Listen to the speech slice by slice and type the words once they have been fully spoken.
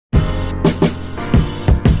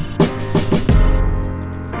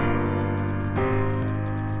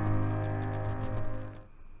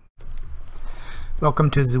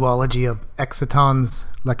Welcome to Zoology of Excitons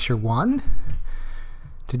Lecture 1.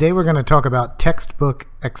 Today we're going to talk about textbook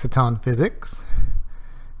exciton physics.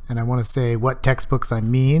 And I want to say what textbooks I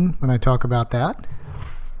mean when I talk about that.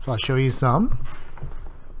 So I'll show you some.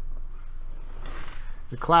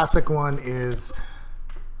 The classic one is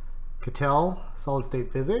Kittel, solid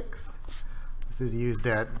state physics. This is used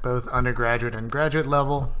at both undergraduate and graduate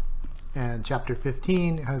level. And chapter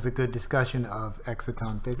 15 has a good discussion of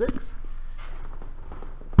exciton physics.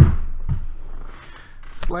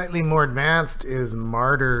 Slightly more advanced is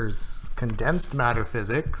Marder's condensed matter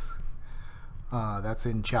physics. That's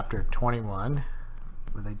in chapter 21,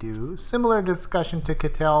 where they do similar discussion to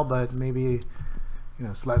Kittel, but maybe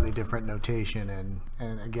slightly different notation.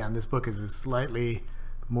 And again, this book is a slightly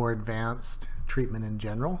more advanced treatment in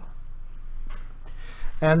general.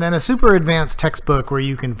 And then a super advanced textbook where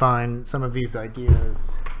you can find some of these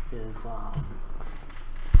ideas is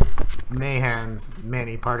Mahan's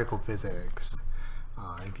many particle physics.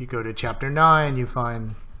 If you go to chapter 9, you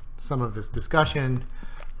find some of this discussion,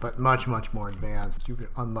 but much more advanced. You're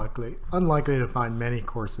unlikely to find many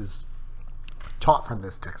courses taught from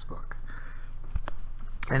this textbook.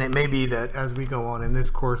 And it may be that as we go on in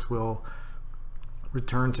this course, we'll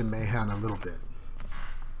return to Mahan a little bit.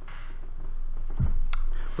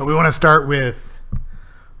 But we want to start with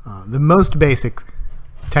the most basic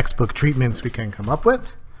textbook treatments we can come up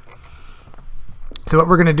with. So what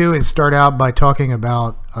we're going to do is start out by talking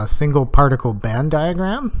about a single particle band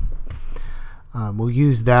diagram. We'll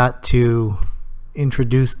use that to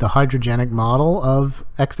introduce the hydrogenic model of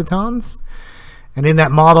excitons. And in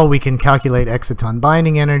that model, we can calculate exciton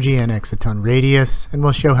binding energy and exciton radius, and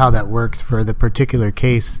we'll show how that works for the particular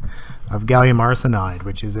case of gallium arsenide,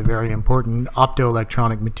 which is a very important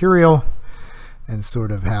optoelectronic material and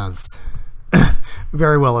sort of has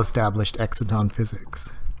very well established exciton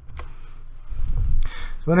physics.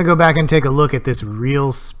 So I'm going to go back and take a look at this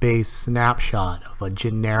real space snapshot of a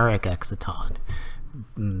generic exciton,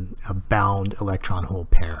 a bound electron hole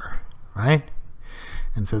pair, right?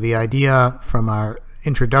 And so the idea from our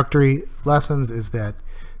introductory lessons is that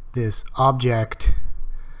this object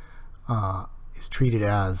is treated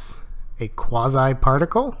as a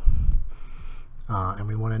quasi-particle, and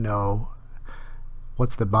we want to know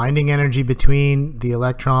what's the binding energy between the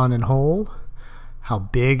electron and hole, how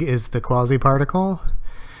big is the quasi-particle,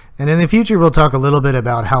 and in the future we'll talk a little bit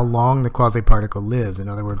about how long the quasi-particle lives. In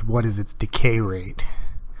other words, what is its decay rate.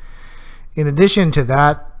 In addition to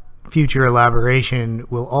that future elaboration,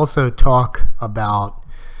 we'll also talk about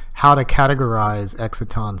how to categorize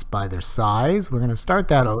excitons by their size. We're going to start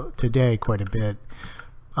that today quite a bit.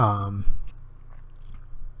 But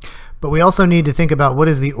we also need to think about what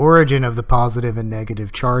is the origin of the positive and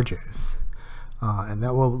negative charges. And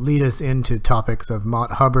that will lead us into topics of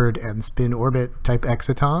Mott-Hubbard and spin-orbit type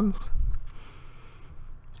excitons.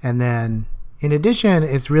 And then, in addition,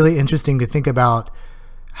 it's really interesting to think about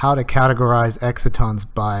how to categorize excitons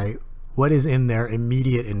by what is in their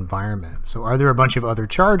immediate environment. So are there a bunch of other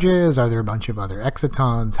charges? Are there a bunch of other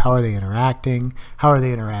excitons? How are they interacting? How are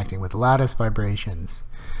they interacting with lattice vibrations?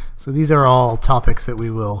 So these are all topics that we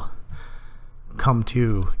will come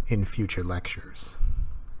to in future lectures.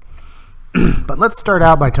 But let's start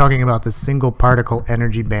out by talking about the single particle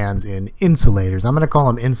energy bands in insulators. I'm going to call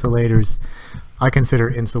them insulators. I consider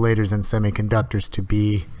insulators and semiconductors to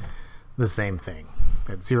be the same thing.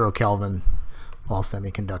 At 0 Kelvin, all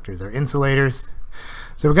semiconductors are insulators.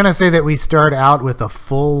 So we're going to say that we start out with a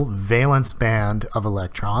full valence band of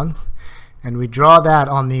electrons, and we draw that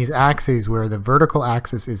on these axes where the vertical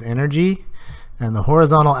axis is energy and the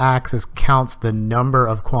horizontal axis counts the number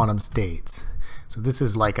of quantum states. So this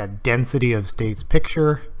is like a density of states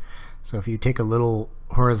picture. So if you take a little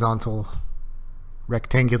horizontal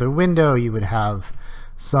rectangular window, you would have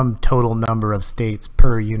some total number of states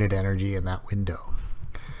per unit energy in that window.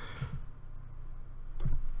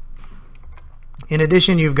 In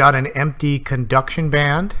addition, you've got an empty conduction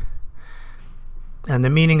band. And the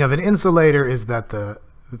meaning of an insulator is that the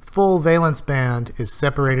full valence band is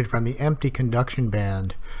separated from the empty conduction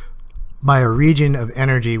band by a region of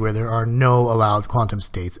energy where there are no allowed quantum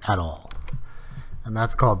states at all. And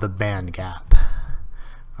that's called the band gap,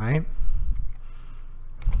 right?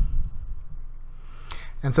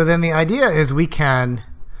 And so then the idea is we can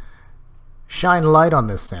shine light on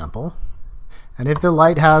this sample, and if the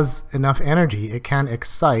light has enough energy, it can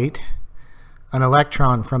excite an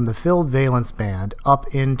electron from the filled valence band up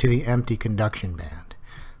into the empty conduction band.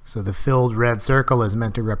 So the filled red circle is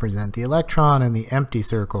meant to represent the electron, and the empty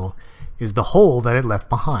circle is the hole that it left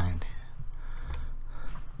behind.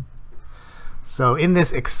 So in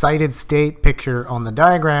this excited state picture on the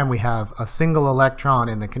diagram, we have a single electron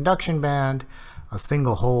in the conduction band, a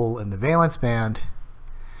single hole in the valence band.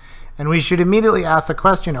 And we should immediately ask the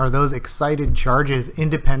question, are those excited charges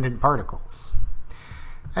independent particles?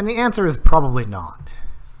 And the answer is probably not.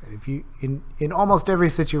 If you, in almost every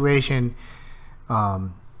situation,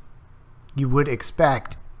 you would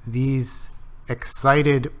expect these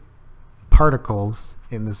excited particles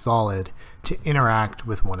in the solid to interact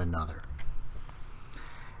with one another.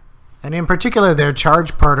 And in particular, they're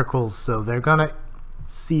charged particles, so they're going to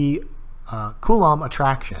see Coulomb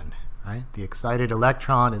attraction. Right? The excited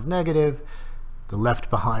electron is negative, the left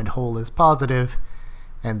behind hole is positive,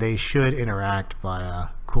 and they should interact via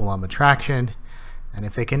Coulomb attraction. And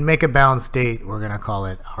if they can make a bound state, we're going to call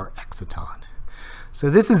it our exciton. So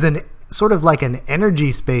this is sort of like an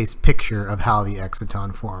energy space picture of how the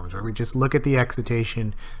exciton forms, where we just look at the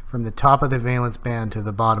excitation from the top of the valence band to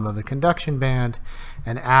the bottom of the conduction band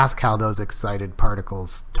and ask how those excited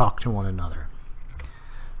particles talk to one another.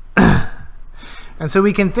 And so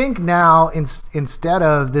we can think now, instead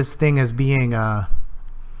of this thing as being a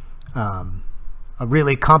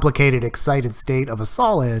really complicated excited state of a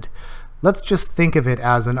solid, let's just think of it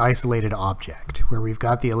as an isolated object, where we've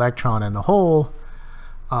got the electron and the hole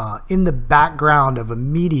in the background of a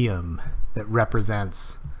medium that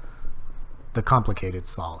represents the complicated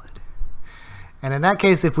solid. And in that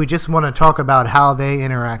case, if we just want to talk about how they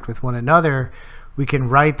interact with one another, we can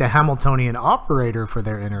write the Hamiltonian operator for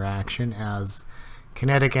their interaction as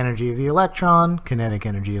kinetic energy of the electron, kinetic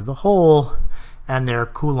energy of the hole, and their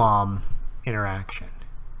Coulomb interaction.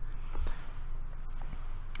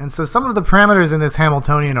 And so some of the parameters in this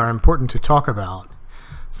Hamiltonian are important to talk about.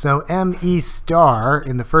 So me star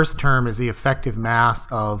in the first term is the effective mass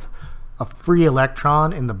of a free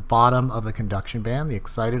electron in the bottom of the conduction band, the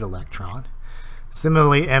excited electron.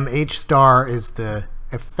 Similarly, mh star is the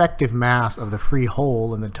effective mass of the free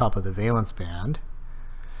hole in the top of the valence band.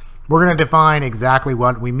 We're going to define exactly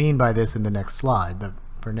what we mean by this in the next slide, but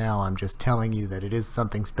for now I'm just telling you that it is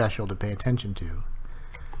something special to pay attention to.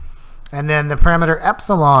 And then the parameter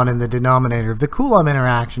epsilon in the denominator of the Coulomb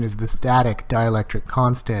interaction is the static dielectric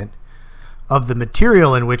constant of the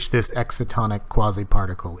material in which this excitonic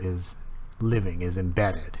quasi-particle is living, is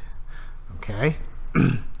embedded. Okay?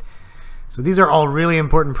 So these are all really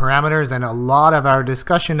important parameters, and a lot of our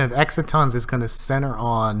discussion of excitons is going to center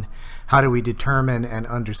on how do we determine and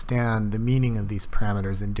understand the meaning of these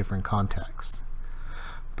parameters in different contexts.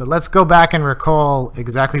 But let's go back and recall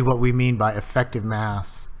exactly what we mean by effective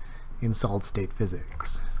mass in solid-state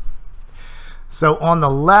physics. So on the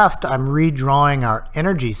left, I'm redrawing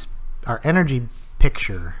our energy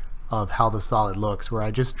picture of how the solid looks, where I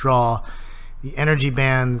just draw the energy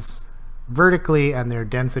bands vertically and their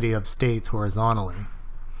density of states horizontally.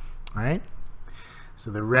 All right? So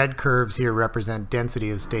the red curves here represent density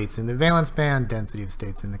of states in the valence band, density of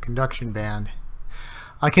states in the conduction band.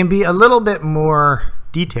 I can be a little bit more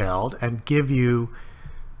detailed and give you,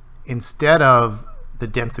 instead of the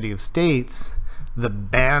density of states, the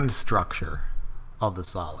band structure of the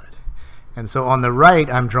solid. And so on the right,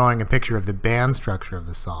 I'm drawing a picture of the band structure of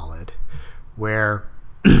the solid, where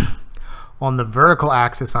on the vertical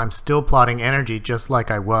axis, I'm still plotting energy just like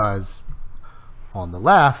I was on the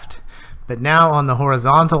left, but now on the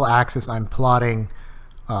horizontal axis, I'm plotting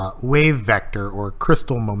wave vector or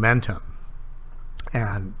crystal momentum.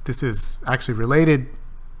 And this is actually related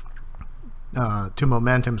to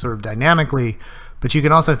momentum sort of dynamically, but you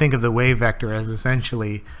can also think of the wave vector as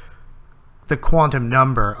essentially the quantum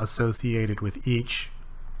number associated with each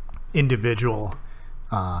individual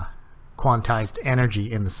quantized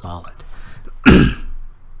energy in the solid.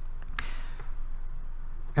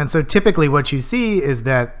 And so typically what you see is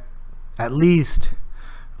that at least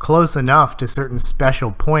close enough to certain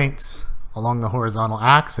special points along the horizontal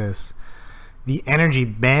axis, the energy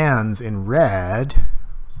bands in red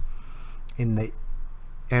in the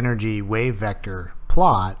energy wave vector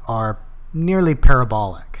plot are nearly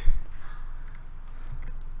parabolic.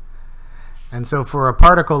 And so for a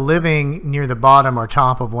particle living near the bottom or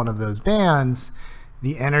top of one of those bands,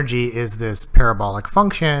 the energy is this parabolic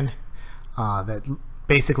function that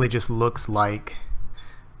basically just looks like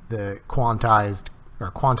the quantized or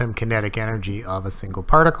quantum kinetic energy of a single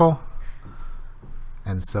particle.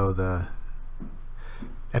 And so the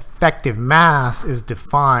effective mass is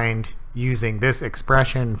defined using this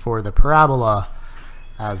expression for the parabola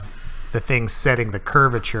as the thing setting the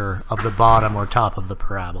curvature of the bottom or top of the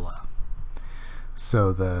parabola.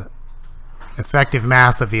 So the effective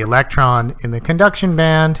mass of the electron in the conduction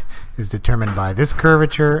band is determined by this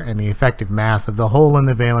curvature, and the effective mass of the hole in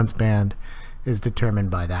the valence band is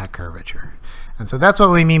determined by that curvature. And so that's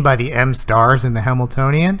what we mean by the M stars in the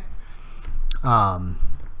Hamiltonian. And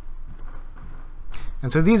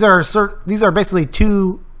so these are basically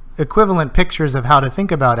two equivalent pictures of how to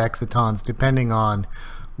think about excitons depending on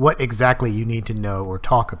what exactly you need to know or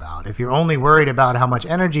talk about. If you're only worried about how much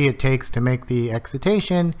energy it takes to make the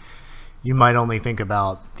excitation, you might only think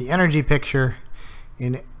about the energy picture.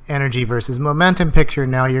 In energy versus momentum picture,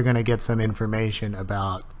 now you're going to get some information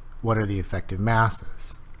about what are the effective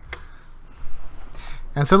masses.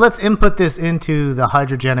 And so let's input this into the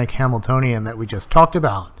hydrogenic Hamiltonian that we just talked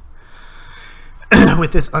about.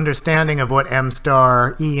 With this understanding of what M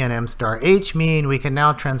star E and M star H mean, we can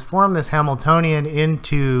now transform this Hamiltonian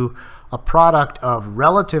into a product of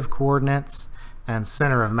relative coordinates and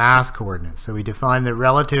center of mass coordinates. So we define the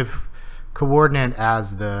relative coordinate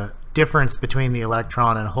as the difference between the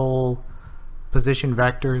electron and hole position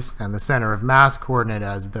vectors, and the center of mass coordinate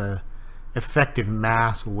as the effective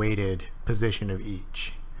mass weighted position of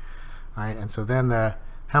each. All right, and so then the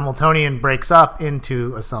Hamiltonian breaks up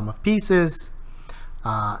into a sum of pieces,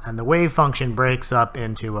 and the wave function breaks up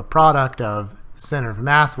into a product of center of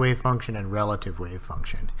mass wave function and relative wave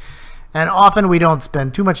function. And often we don't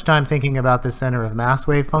spend too much time thinking about the center of mass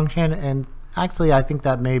wave function, and actually I think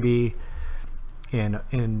that may be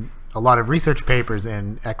in a lot of research papers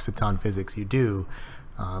in exciton physics you do.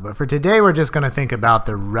 But for today we're just going to think about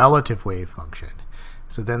the relative wave function.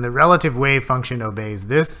 So then the relative wave function obeys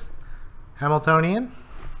this Hamiltonian.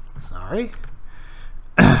 Sorry.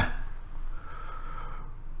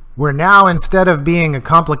 Where now, instead of being a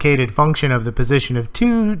complicated function of the position of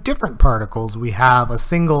two different particles, we have a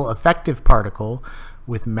single effective particle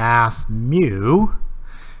with mass mu.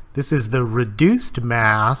 This is the reduced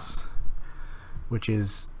mass, which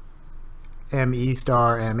is me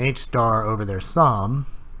star, mh star over their sum.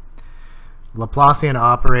 Laplacian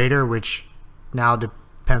operator, which now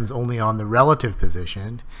depends only on the relative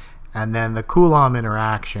position. And then the Coulomb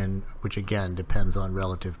interaction, which again depends on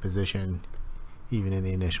relative position, even in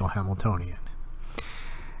the initial Hamiltonian.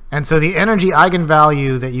 And so the energy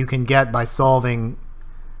eigenvalue that you can get by solving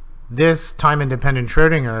this time-independent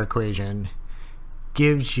Schrödinger equation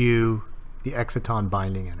gives you the exciton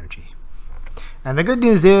binding energy. And the good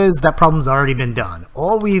news is that problem's already been done.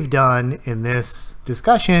 All we've done in this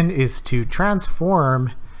discussion is to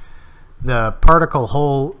transform the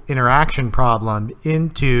particle-hole interaction problem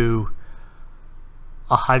into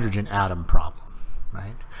a hydrogen atom problem,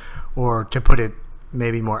 right? Or to put it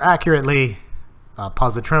maybe more accurately, a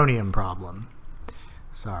positronium problem.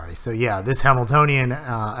 Sorry. So yeah, this Hamiltonian,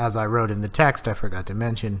 as I wrote in the text, I forgot to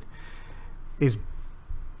mention, is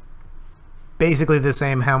basically the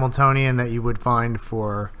same Hamiltonian that you would find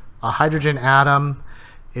for a hydrogen atom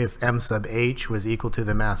if m sub h was equal to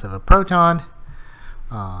the mass of a proton.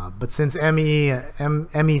 But since me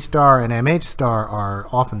star and mh star are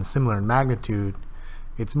often similar in magnitude,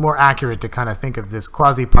 it's more accurate to kind of think of this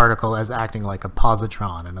quasi-particle as acting like a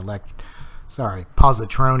positron,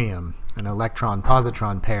 positronium, an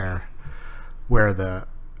electron-positron pair, where the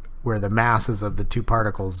masses of the two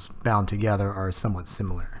particles bound together are somewhat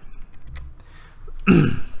similar.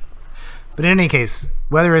 But in any case,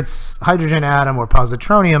 whether it's hydrogen atom or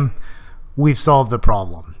positronium, we've solved the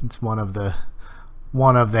problem. It's one of the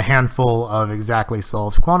handful of exactly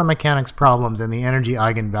solved quantum mechanics problems, and the energy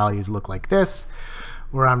eigenvalues look like this,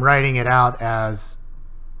 where I'm writing it out as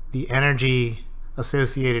the energy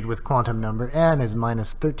associated with quantum number n is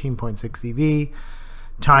minus 13.6 eV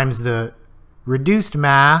times the reduced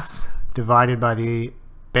mass divided by the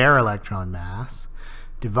bare electron mass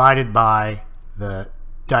divided by the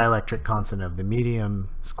dielectric constant of the medium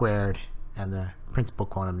squared and the principal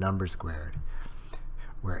quantum number squared,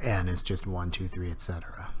 where n is just 1, 2, 3,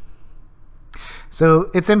 etc.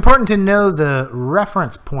 So it's important to know the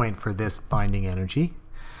reference point for this binding energy.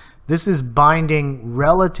 This is binding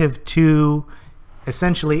relative to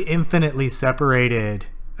essentially infinitely separated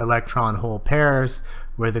electron-hole pairs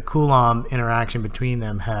where the Coulomb interaction between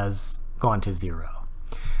them has gone to 0.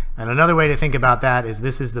 And another way to think about that is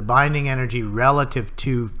this is the binding energy relative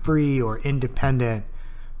to free or independent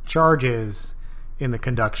charges in the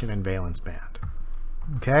conduction and valence band.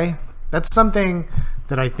 Okay? That's something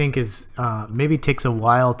that I think is maybe takes a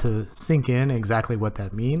while to sink in exactly what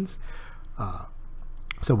that means.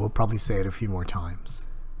 So we'll probably say it a few more times.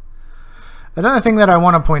 Another thing that I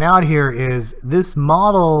want to point out here is this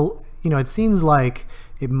model, it seems like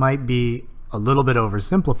it might be a little bit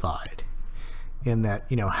oversimplified in that,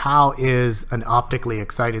 how is an optically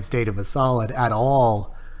excited state of a solid at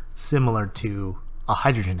all similar to a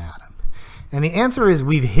hydrogen atom? And the answer is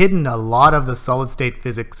we've hidden a lot of the solid state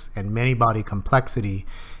physics and many-body complexity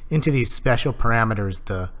into these special parameters,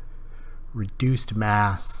 the reduced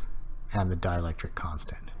mass and the dielectric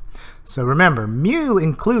constant. So remember, mu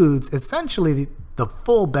includes essentially the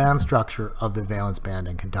full band structure of the valence band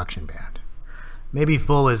and conduction band. Maybe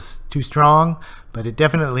full is too strong, but it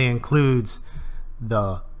definitely includes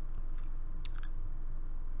the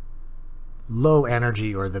low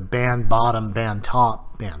energy or the band bottom, band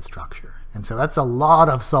top band structure. And so that's a lot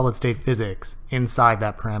of solid state physics inside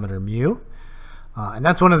that parameter mu. And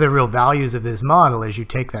that's one of the real values of this model, is you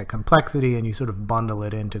take that complexity and you sort of bundle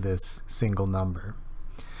it into this single number.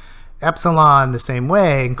 Epsilon, the same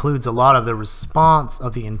way, includes a lot of the response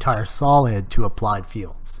of the entire solid to applied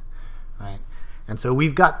fields, right? And so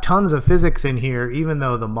we've got tons of physics in here, even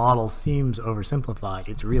though the model seems oversimplified.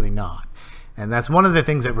 It's really not. And that's one of the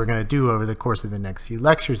things that we're going to do over the course of the next few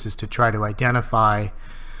lectures, is to try to identify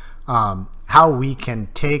how we can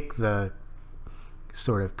take the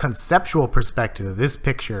sort of conceptual perspective of this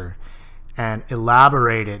picture and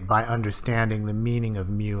elaborate it by understanding the meaning of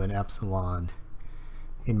mu and epsilon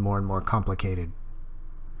in more and more complicated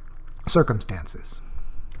circumstances.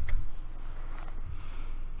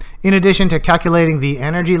 In addition to calculating the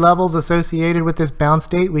energy levels associated with this bound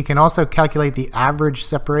state, we can also calculate the average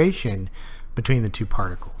separation between the two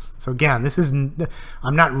particles. So again, this is,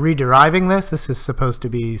 I'm not re-deriving this. This is supposed to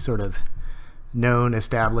be sort of known,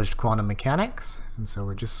 established quantum mechanics. And so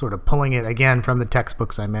we're just sort of pulling it again from the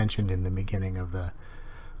textbooks I mentioned in the beginning of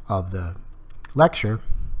the lecture.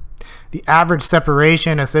 The average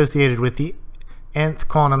separation associated with the nth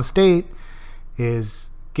quantum state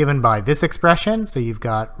is given by this expression. So you've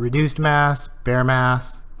got reduced mass, bare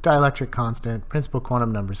mass, dielectric constant, principal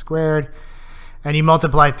quantum number squared, and you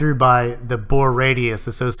multiply through by the Bohr radius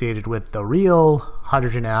associated with the real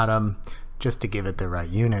hydrogen atom, just to give it the right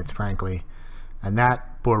units, frankly. And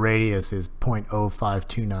that Bohr radius is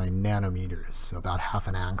 0.0529 nanometers, so about half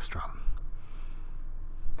an angstrom.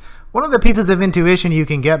 One of the pieces of intuition you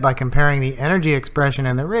can get by comparing the energy expression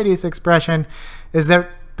and the radius expression is that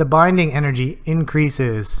the binding energy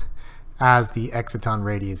increases as the exciton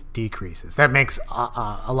radius decreases. That makes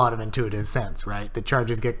a lot of intuitive sense, right? The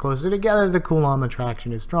charges get closer together, the Coulomb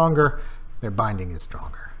attraction is stronger, their binding is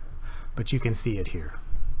stronger. But you can see it here.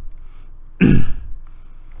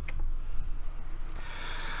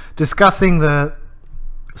 Discussing the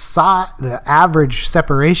average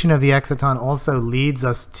separation of the exciton also leads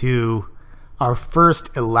us to our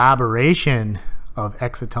first elaboration of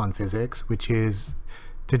exciton physics, which is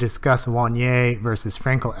to discuss Wannier versus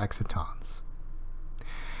Frenkel excitons.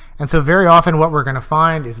 And so very often what we're going to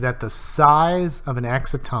find is that the size of an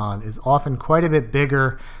exciton is often quite a bit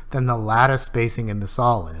bigger than the lattice spacing in the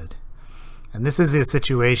solid. And this is a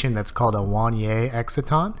situation that's called a Wannier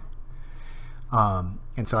exciton.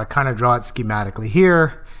 And so I kind of draw it schematically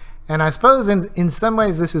here. And I suppose in some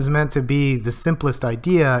ways this is meant to be the simplest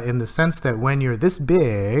idea, in the sense that when you're this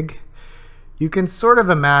big, you can sort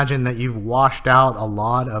of imagine that you've washed out a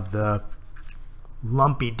lot of the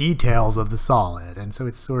lumpy details of the solid. And so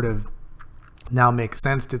it sort of now makes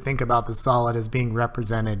sense to think about the solid as being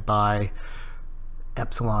represented by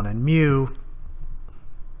epsilon and mu.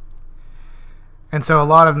 And so a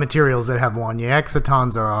lot of materials that have Wannier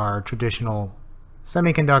excitons are our traditional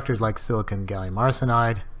semiconductors like silicon gallium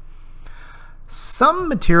arsenide. Some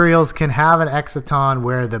materials can have an exciton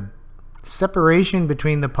where the separation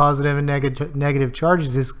between the positive and negative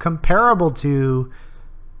charges is comparable to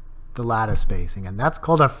the lattice spacing, and that's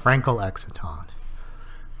called a Frenkel exciton.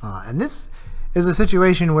 And this is a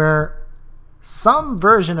situation where some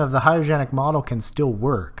version of the hydrogenic model can still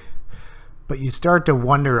work, but you start to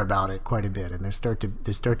wonder about it quite a bit, and there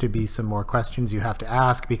start to be some more questions you have to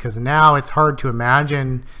ask, because now it's hard to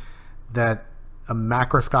imagine that a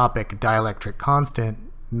macroscopic dielectric constant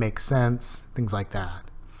makes sense, things like that.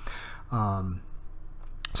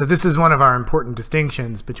 So this is one of our important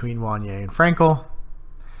distinctions between Wannier and Frenkel.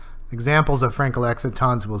 Examples of Frenkel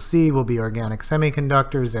excitons we'll see will be organic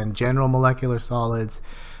semiconductors and general molecular solids,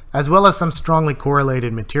 as well as some strongly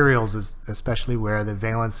correlated materials, especially where the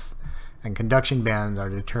valence and conduction bands are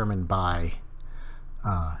determined by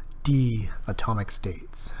d atomic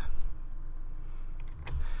states.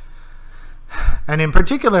 And in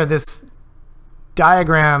particular, this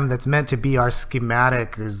diagram that's meant to be our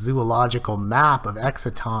schematic or zoological map of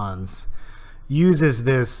excitons uses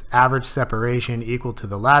this average separation equal to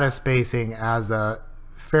the lattice spacing as a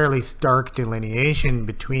fairly stark delineation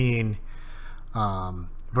between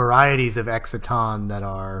varieties of exciton that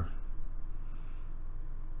are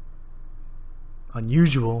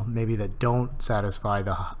unusual, maybe that don't satisfy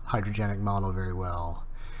the hydrogenic model very well,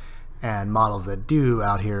 and models that do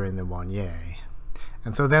out here in the Wannier.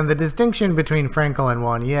 And so then the distinction between Frankel and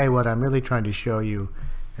Wannier, what I'm really trying to show you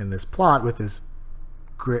in this plot with this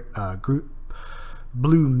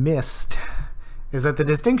blue mist, is that the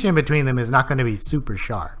distinction between them is not going to be super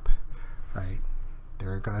sharp, right?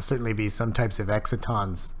 There are going to certainly be some types of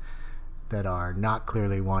excitons that are not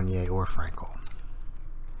clearly Wannier or Frankel.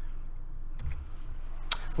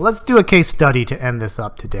 Well, let's do a case study to end this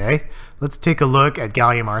up today. Let's take a look at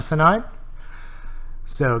gallium arsenide.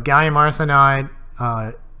 So gallium arsenide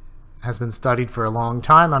has been studied for a long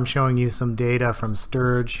time. I'm showing you some data from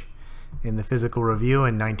Sturge in the Physical Review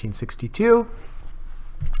in 1962,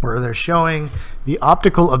 where they're showing the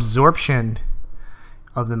optical absorption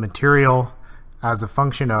of the material as a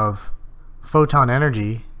function of photon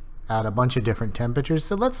energy at a bunch of different temperatures.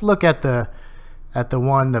 So let's look at the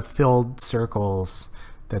filled circles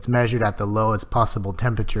that's measured at the lowest possible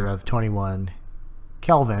temperature of 21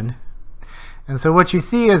 Kelvin. And so what you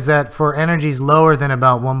see is that for energies lower than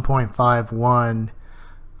about 1.51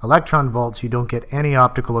 electron volts, you don't get any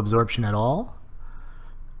optical absorption at all.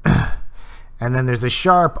 And then there's a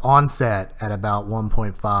sharp onset at about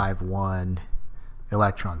 1.51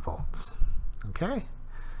 electron volts. Okay?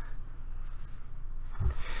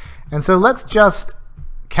 And so let's just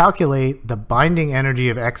calculate the binding energy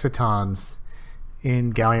of excitons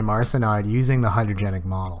in gallium arsenide using the hydrogenic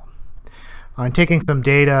model. I'm taking some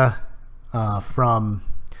data from,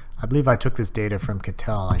 I believe I took this data from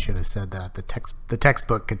Kittel. I should have said that. The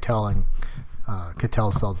textbook Kittel and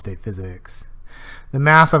Kittel solid state physics. The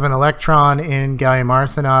mass of an electron in gallium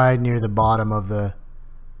arsenide near the bottom of the,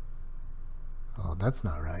 oh, that's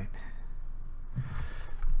not right.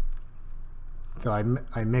 So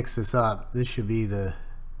I mix this up. This should be the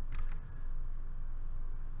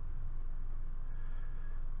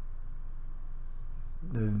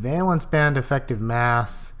valence band effective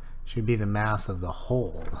mass should be the mass of the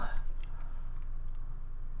hole.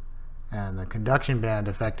 And the conduction band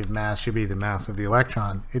effective mass should be the mass of the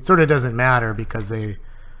electron. It sort of doesn't matter because they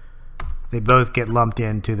both get lumped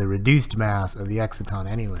into the reduced mass of the exciton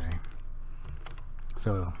anyway.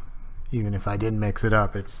 So even if I didn't mix it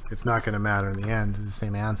up, it's not going to matter in the end. It's the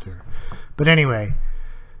same answer. But anyway,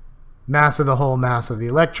 mass of the hole, mass of the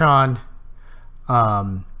electron,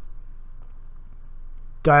 dielectric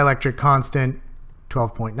constant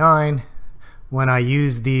 12.9. When I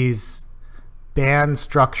use these band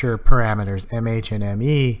structure parameters MH and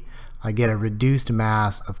ME, I get a reduced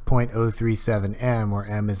mass of 0.037 m, where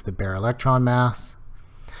m is the bare electron mass.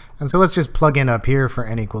 And so let's just plug in up here for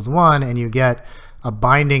n equals 1, and you get a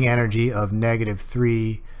binding energy of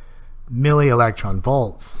 -3 millielectron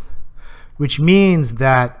volts, which means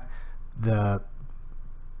that the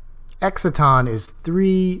exciton is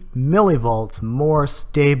 3 millivolts more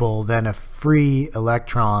stable than a free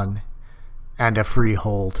electron and a free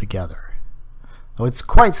hole together. So it's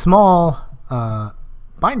quite small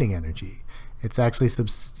binding energy. It's actually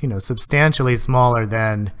substantially smaller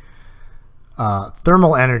than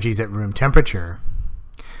thermal energies at room temperature.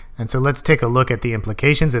 And so let's take a look at the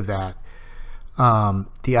implications of that.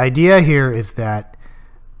 The idea here is that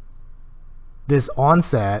this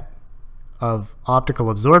onset of optical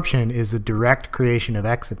absorption is a direct creation of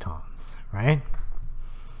excitons, right?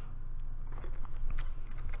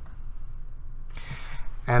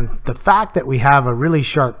 And the fact that we have a really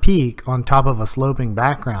sharp peak on top of a sloping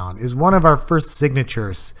background is one of our first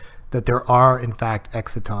signatures that there are, in fact,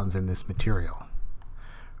 excitons in this material,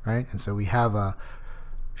 right? And so we have a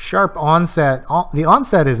sharp onset. The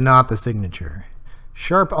onset is not the signature.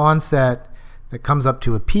 Sharp onset that comes up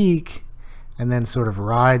to a peak and then sort of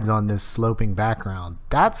rides on this sloping background.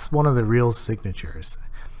 That's one of the real signatures.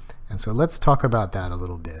 And so let's talk about that a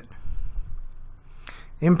little bit.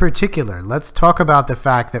 In particular, let's talk about the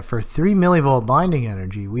fact that for 3 millivolt binding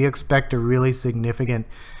energy, we expect a really significant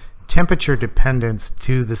temperature dependence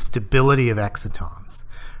to the stability of excitons,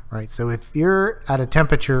 right? So if you're at a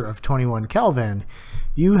temperature of 21 Kelvin,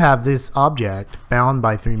 you have this object bound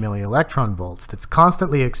by 3 millielectron volts that's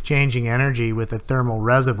constantly exchanging energy with a thermal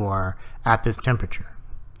reservoir at this temperature.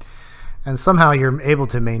 And somehow you're able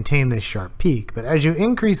to maintain this sharp peak. But as you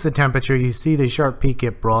increase the temperature, you see the sharp peak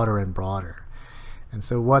get broader and broader. And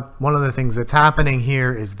so one of the things that's happening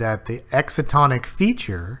here is that the excitonic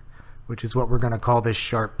feature, which is what we're going to call this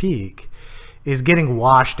sharp peak, is getting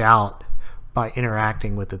washed out by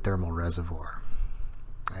interacting with the thermal reservoir.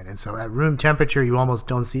 Right? And so at room temperature, you almost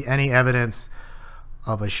don't see any evidence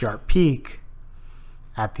of a sharp peak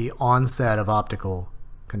at the onset of optical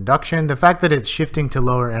conduction. The fact that it's shifting to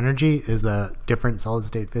lower energy is a different solid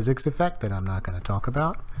state physics effect that I'm not going to talk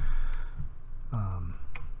about.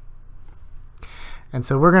 And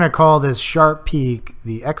so we're going to call this sharp peak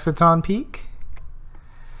the exciton peak.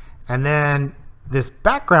 And then this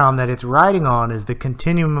background that it's riding on is the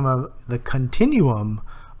continuum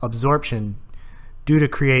absorption due to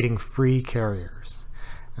creating free carriers.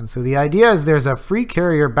 And so the idea is there's a free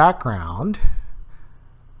carrier background,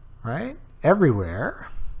 right, everywhere.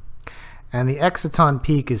 And the exciton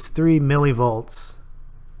peak is 3 millivolts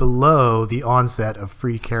below the onset of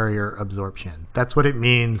free carrier absorption. That's what it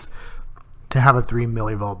means to have a 3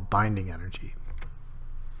 millivolt binding energy.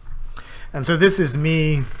 And so this is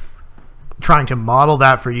me trying to model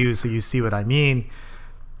that for you so you see what I mean.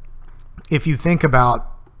 If you think about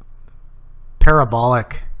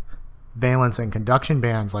parabolic valence and conduction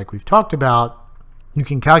bands like we've talked about, you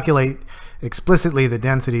can calculate explicitly the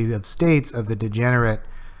density of states of the degenerate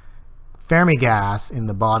Fermi gas in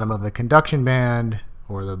the bottom of the conduction band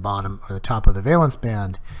or the bottom or the top of the valence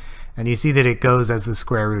band, and you see that it goes as the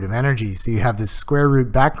square root of energy. So you have this square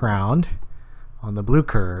root background on the blue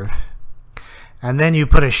curve, and then you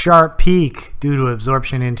put a sharp peak due to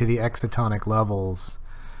absorption into the excitonic levels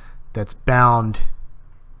that's bound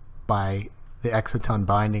by the exciton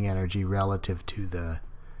binding energy relative to the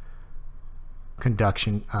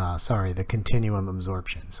the continuum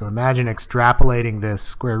absorption. So imagine extrapolating this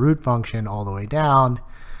square root function all the way down.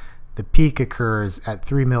 The peak occurs at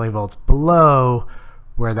 3 millivolts below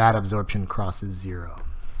where that absorption crosses 0.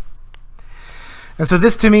 And so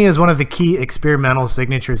this to me is one of the key experimental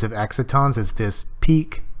signatures of excitons, is this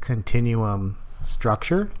peak continuum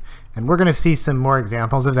structure. And we're going to see some more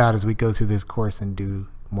examples of that as we go through this course and do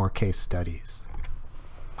more case studies.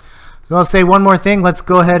 So I'll say one more thing. Let's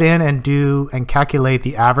go ahead and calculate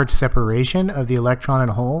the average separation of the electron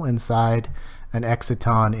and hole inside an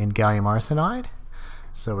exciton in gallium arsenide.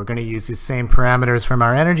 So we're going to use the same parameters from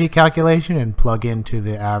our energy calculation and plug into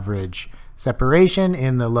the average separation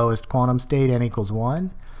in the lowest quantum state, n equals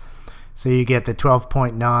 1. So you get the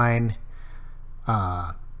 12.9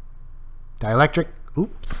 dielectric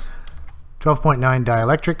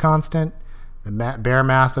constant, the bare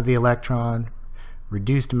mass of the electron,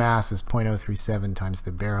 reduced mass is 0.037 times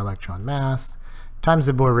the bare electron mass, times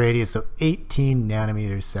the Bohr radius, so 18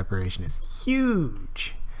 nanometers separation is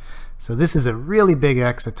huge. So this is a really big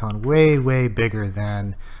exciton, way, way bigger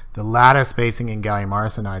than the lattice spacing in gallium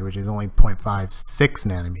arsenide, which is only 0.56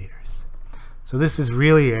 nanometers. So this is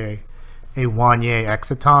really a Wannier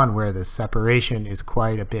exciton where the separation is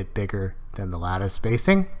quite a bit bigger than the lattice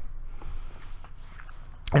spacing.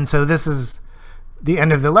 And so this is the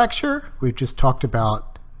end of the lecture. We've just talked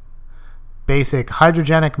about basic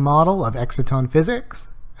hydrogenic model of exciton physics,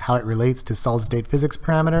 how it relates to solid state physics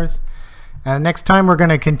parameters. And next time we're going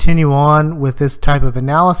to continue on with this type of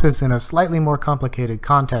analysis in a slightly more complicated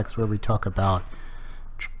context where we talk about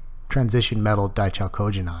transition metal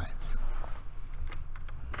dichalcogenides.